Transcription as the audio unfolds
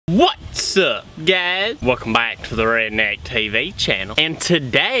What's up, guys? Welcome back to the Redneck TV channel. And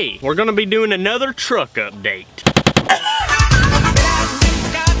today, we're gonna be doing another truck update. I've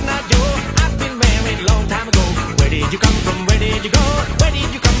been married a long time ago. Where did you come from? Where did you go? Where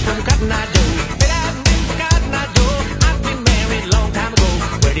did you come from, Cotton Eye Joe? Cotton Eye Joe. I've been married a long time ago.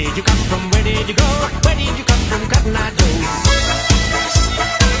 Where did you come from? Where did you go? Where did you come from, Cotton Eye Joe?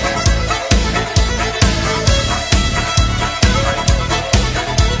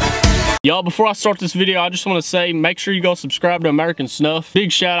 Y'all, before I start this video, I just want to say, make sure you go subscribe to American Snuff.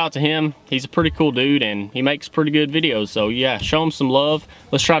 Big shout out to him. He's a pretty cool dude and he makes pretty good videos. So yeah, show him some love.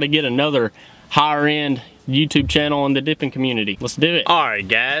 Let's try to get another higher end YouTube channel in the dipping community. Let's do it. Alright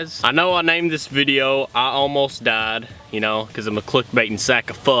guys, I know I named this video I Almost Died, you know, because I'm a clickbaiting sack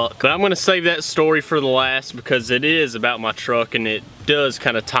of fuck. But I'm going to save that story for the last because it is about my truck and it does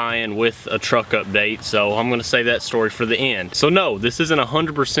kind of tie in with a truck update. So I'm going to save that story for the end. So no, this isn't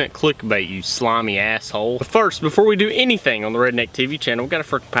 100% clickbait, you slimy asshole. But first, before we do anything on the Redneck TV channel, we got to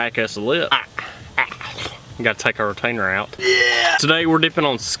freaking pack us a lip. We gotta take our retainer out. Yeah. Today we're dipping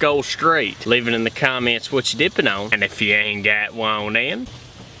on Skull Straight. Leaving in the comments what you dipping on. And if you ain't got one then,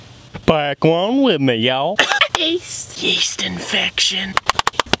 pack one with me, y'all. Yeast infection.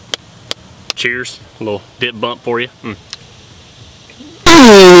 Cheers. A little dip bump for you.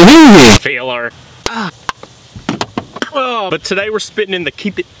 Feeler. Oh, but today we're spitting in the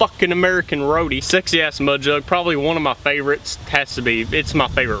Keep It Fucking American Roadie. Sexy ass mud jug, probably one of my favorites. Has to be, it's my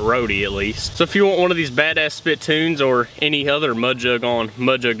favorite roadie at least. So if you want one of these badass spittoons or any other mud jug on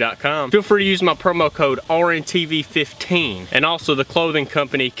mudjug.com, feel free to use my promo code RNTV15. And also the clothing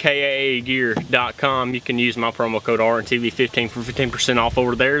company KAAgear.com, you can use my promo code RNTV15 for 15% off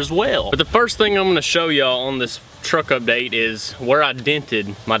over there as well. But the first thing I'm gonna show y'all on this truck update is where I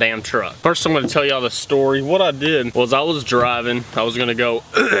dented my damn truck. First I'm going to tell y'all the story. What I did was I was driving, I was going to go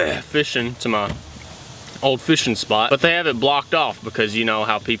fishing to my old fishing spot, but they have it blocked off because you know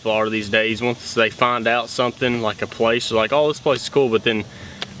how people are these days. Once they find out something like a place, they're like, oh, this place is cool, but then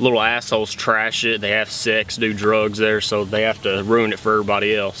little assholes trash it. They have sex, do drugs there, so they have to ruin it for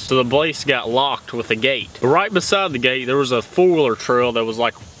everybody else. So the place got locked with a gate. But right beside the gate there was a four-wheeler trail that was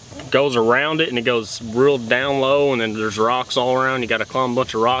like goes around it and it goes real down low and then there's rocks all around. You gotta climb a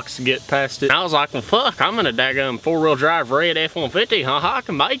bunch of rocks to get past it. And I was like, well fuck, I'm in a daggum four-wheel drive red F-150, haha, I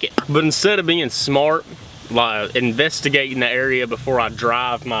can make it. But instead of being smart, like investigating the area before I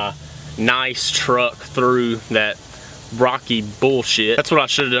drive my nice truck through that rocky bullshit, that's what I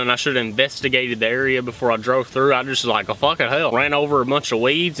should have done. I should have investigated the area before I drove through. I just was like, oh fucking hell, ran over a bunch of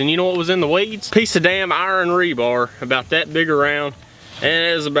weeds, and you know what was in the weeds? Piece of damn iron rebar about that big around, and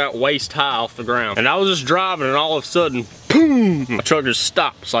it was about waist high off the ground. And I was just driving and all of a sudden, boom, my truck just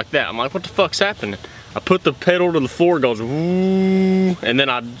stops like that. I'm like, what the fuck's happening? I put the pedal to the floor, it goes woo, and then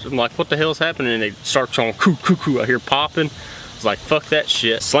I'm like, what the hell's happening? And it starts on coo coo coo, I hear popping. I was like, fuck that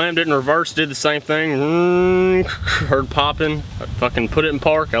shit. Slammed it in reverse, did the same thing, heard popping. I fucking put it in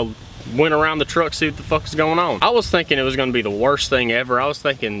park. I went around the truck, see what the fuck's going on. I was thinking it was gonna be the worst thing ever. I was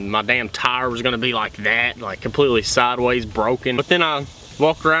thinking my damn tire was gonna be like that, like completely sideways broken. But then I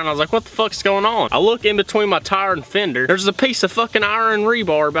walked around, I was like, what the fuck's going on? I look in between my tire and fender. There's a piece of fucking iron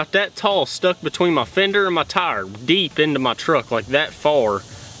rebar about that tall stuck between my fender and my tire, deep into my truck, like that far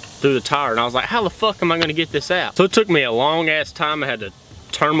through the tire. And I was like, how the fuck am I gonna get this out? So it took me a long ass time. I had to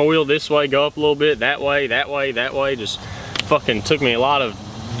turn my wheel this way, go up a little bit, that way, that way, that way. Just fucking took me a lot of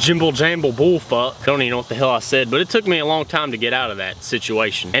jimble jamble bullfuck. I don't even know what the hell I said, but it took me a long time to get out of that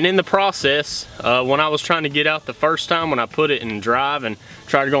situation. And in the process, when I was trying to get out the first time, when I put it in drive and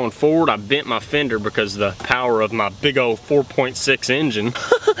tried going forward, I bent my fender because the power of my big old 4.6 engine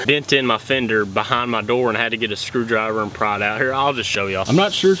bent in my fender behind my door and had to get a screwdriver and pry it out. Here, I'll just show y'all. I'm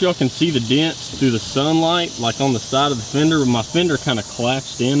not sure if y'all can see the dents through the sunlight, like on the side of the fender, but my fender kind of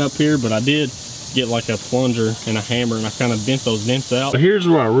collapsed in up here, but I did get like a plunger and a hammer and I kind of bent those dents out. But here's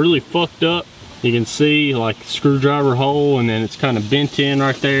where I really fucked up. You can see like screwdriver hole, and then it's kind of bent in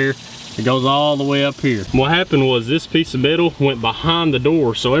right there. It goes all the way up here. What happened was this piece of metal went behind the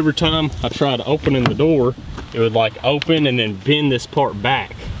door, so every time I tried opening the door, it would like open and then bend this part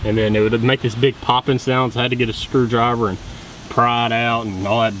back, and then it would make this big popping sound. So I had to get a screwdriver and pry it out and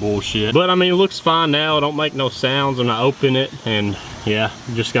all that bullshit. But I mean, it looks fine now. It don't make no sounds when I open it, and yeah,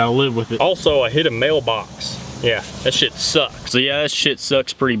 you just gotta live with it. Also, I hit a mailbox. Yeah, that shit sucks. So yeah, that shit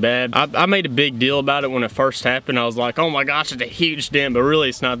sucks pretty bad. I made a big deal about it when it first happened. I was like, oh my gosh, it's a huge dent, but really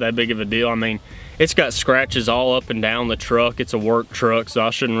it's not that big of a deal. I mean, it's got scratches all up and down the truck. It's a work truck, so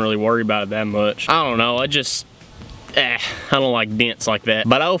I shouldn't really worry about it that much. I don't know, I don't like dents like that.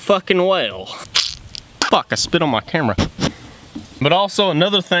 But oh fucking well. Fuck, I spit on my camera. But also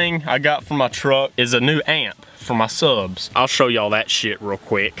another thing I got for my truck is a new amp for my subs. I'll show y'all that shit real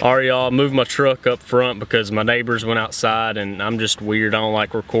quick. All right, y'all, moved my truck up front because my neighbors went outside and I'm just weird. I don't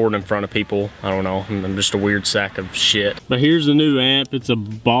like recording in front of people. I don't know, I'm just a weird sack of shit. But here's the new amp. It's a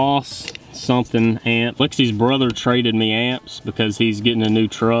Boss something amp. Lexi's brother traded me amps because he's getting a new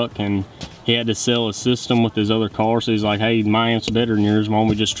truck and he had to sell a system with his other car. So he's like, hey, my amp's better than yours. Why don't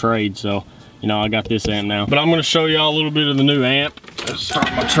we just trade? So, you know, I got this amp now. But I'm gonna show y'all a little bit of the new amp. Let's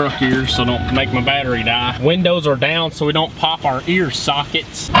start my truck here so don't make my battery die. Windows are down so we don't pop our ear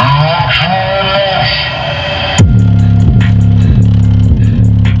sockets.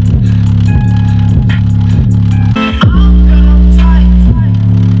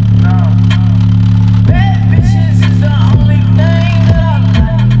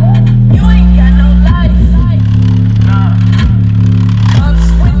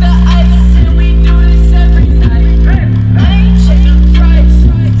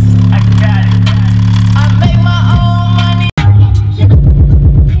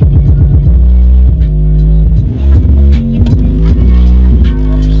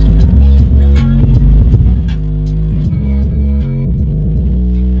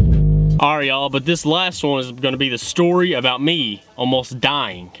 Alright, y'all, but this last one is going to be the story about me almost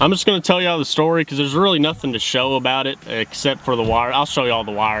dying. I'm just going to tell y'all the story because there's really nothing to show about it except for the wire. I'll show y'all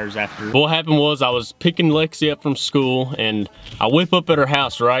the wires after. But what happened was I was picking Lexi up from school and I whip up at her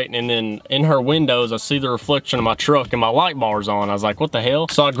house, right? And then in her windows, I see the reflection of my truck and my light bar's on. I was like, what the hell?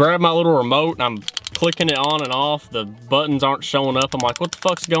 So I grabbed my little remote and I'm clicking it on and off. The buttons aren't showing up. I'm like, what the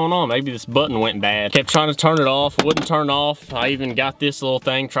fuck's going on? Maybe this button went bad. Kept trying to turn it off. It wouldn't turn off. I even got this little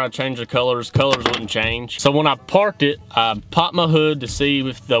thing, tried to change the colors. Colors wouldn't change. So when I parked it, I popped my hood to see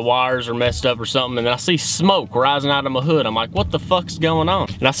if the wires are messed up or something. And then I see smoke rising out of my hood. I'm like, what the fuck's going on?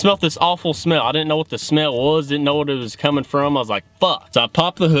 And I smelled this awful smell. I didn't know what the smell was. Didn't know what it was coming from. I was like, fuck. So I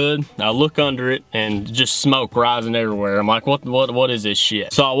pop the hood. I look under it and just smoke rising everywhere. I'm like, what is this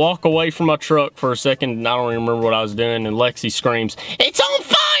shit? So I walk away from my truck for a second. And I don't even remember what I was doing. And Lexi screams, it's on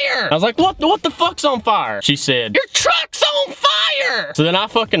fire! I was like, what the fuck's on fire? She said, your truck's on fire! So then I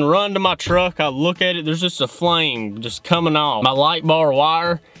fucking run to my truck. I look at it. There's just a flame just coming off my light bar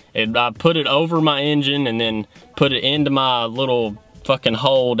wire. And I put it over my engine and then put it into my little fucking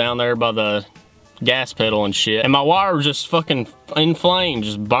hole down there by the gas pedal and shit. And my wire was just fucking in flames,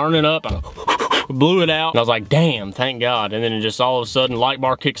 just burning up. I blew it out. And I was like, damn, thank God. And then it just all of a sudden, light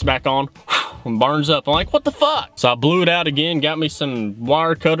bar kicks back on and burns up. I'm like, what the fuck? So I blew it out again, got me some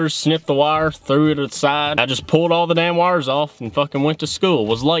wire cutters, snipped the wire, threw it aside. I just pulled all the damn wires off and fucking went to school.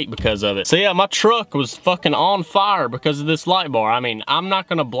 Was late because of it. So yeah, my truck was fucking on fire because of this light bar. I mean, I'm not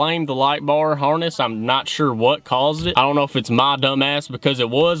gonna blame the light bar harness. I'm not sure what caused it. I don't know if it's my dumb ass because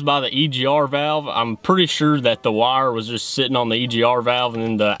it was by the EGR valve. I'm pretty sure that the wire was just sitting on the EGR valve and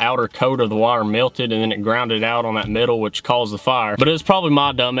then the outer coat of the wire melted and then it grounded out on that metal, which caused the fire. But it was probably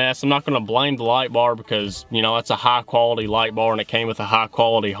my dumb ass. I'm not gonna blame the light bar because, you know, that's a high quality light bar and it came with a high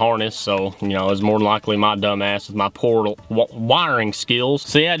quality harness. So, you know, it's more than likely my dumb ass with my poor wiring skills.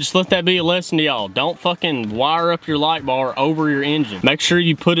 So yeah, just let that be a lesson to y'all. Don't fucking wire up your light bar over your engine. Make sure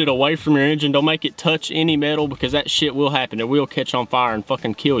you put it away from your engine. Don't make it touch any metal because that shit will happen. It will catch on fire and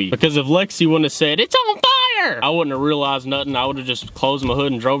fucking kill you. Because if Lexi wouldn't have said, it's on fire, I wouldn't have realized nothing. I would have just closed my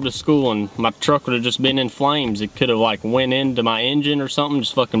hood and drove to school and my truck would have just been in flames. It could have like went into my engine or something,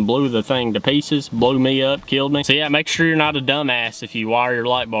 just fucking blew the thing to pieces, blew me up, killed me. So yeah, make sure you're not a dumbass if you wire your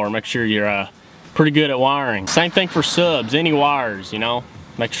light bar. Make sure you're pretty good at wiring. Same thing for subs, any wires, you know,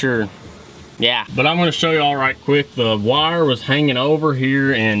 make sure. Yeah, but I'm gonna show y'all right quick. The wire was hanging over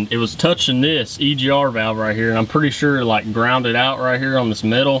here and it was touching this EGR valve right here. And I'm pretty sure it like grounded out right here on this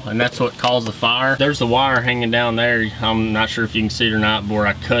metal and that's what caused the fire. There's the wire hanging down there. I'm not sure if you can see it or not, but where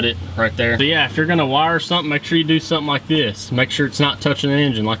I cut it right there. So yeah, if you're gonna wire something, make sure you do something like this. Make sure it's not touching the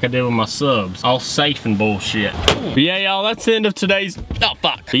engine like I did with my subs. All safe and bullshit. But yeah, y'all, that's the end of today's, oh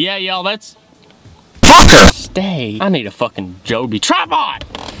fuck. But yeah, y'all, that's, fucker, stay. I need a fucking Joby tripod.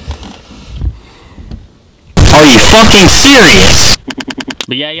 Are you fucking serious?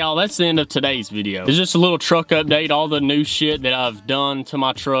 But yeah, y'all, that's the end of today's video. It's just a little truck update, all the new shit that I've done to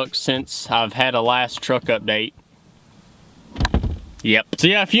my truck since I've had a last truck update. Yep. So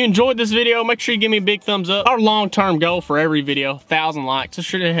yeah, if you enjoyed this video, make sure you give me a big thumbs up. Our long-term goal for every video, 1,000 likes. I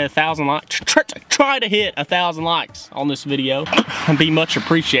should have hit 1,000 likes. Try to hit 1,000 likes on this video. And be much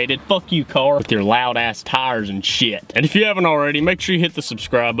appreciated. Fuck you, car, with your loud ass tires and shit. And if you haven't already, make sure you hit the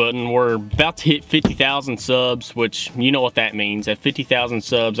subscribe button. We're about to hit 50,000 subs, which you know what that means. At 50,000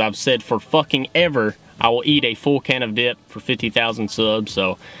 subs, I've said for fucking ever, I will eat a full can of dip for 50,000 subs.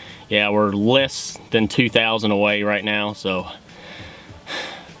 So yeah, we're less than 2,000 away right now. So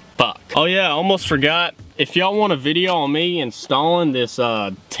fuck. Oh yeah, I almost forgot. If y'all want a video on me installing this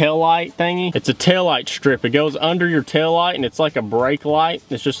taillight thingy, it's a taillight strip. It goes under your taillight and it's like a brake light.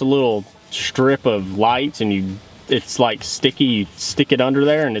 It's just a little strip of lights and it's like sticky. You stick it under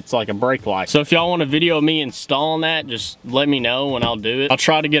there and it's like a brake light. So if y'all want a video of me installing that, just let me know and I'll do it. I'll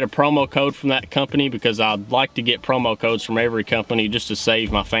try to get a promo code from that company because I'd like to get promo codes from every company just to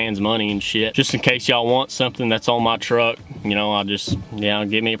save my fans money and shit. Just in case y'all want something that's on my truck, you know, I'll just, yeah,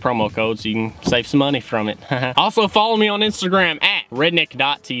 give me a promo code so you can save some money from it. Also follow me on Instagram at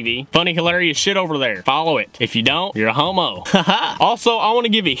redneck.tv. Funny, hilarious shit over there. Follow it. If you don't, you're a homo. Also, I want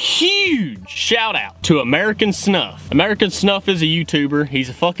to give a huge shout out to American Snuff. American Snuff is a YouTuber. He's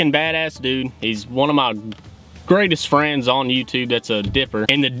a fucking badass dude. He's one of my greatest friends on YouTube that's a dipper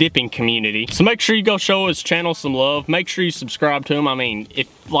in the dipping community. So make sure you go show his channel some love. Make sure you subscribe to him. I mean,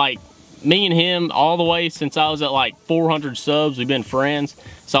 if like me and him all the way since I was at like 400 subs, we've been friends.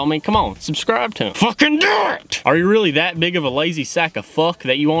 So I mean, come on, subscribe to him. Fucking do it! Are you really that big of a lazy sack of fuck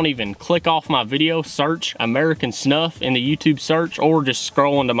that you won't even click off my video, search American Snuff in the YouTube search, or just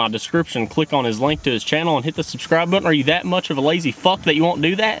scroll into my description, click on his link to his channel and hit the subscribe button? Are you that much of a lazy fuck that you won't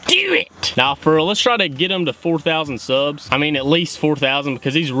do that? Do it! Now for real, let's try to get him to 4,000 subs. I mean, at least 4,000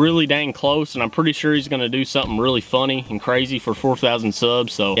 because he's really dang close and I'm pretty sure he's gonna do something really funny and crazy for 4,000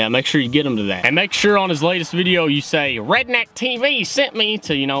 subs. So yeah, make sure you get him to that. And make sure on his latest video you say, Redneck TV sent me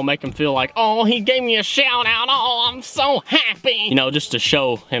to, you know, make him feel like, oh, he gave me a shout out, oh, I'm so happy. You know, just to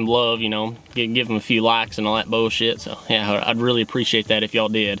show him love, you know, give him a few likes and all that bullshit. So yeah, I'd really appreciate that if y'all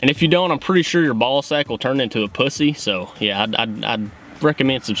did. And if you don't, I'm pretty sure your ball sack will turn into a pussy. So yeah, I'd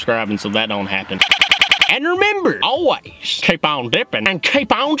recommend subscribing so that don't happen. And remember, always keep on dipping and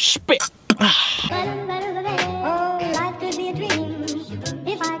keep on spit.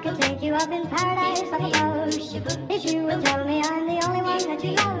 Up in paradise up above, if you would tell me I'm the only one that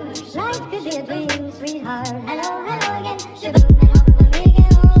you love, life could be a dream, sweetheart. Hello.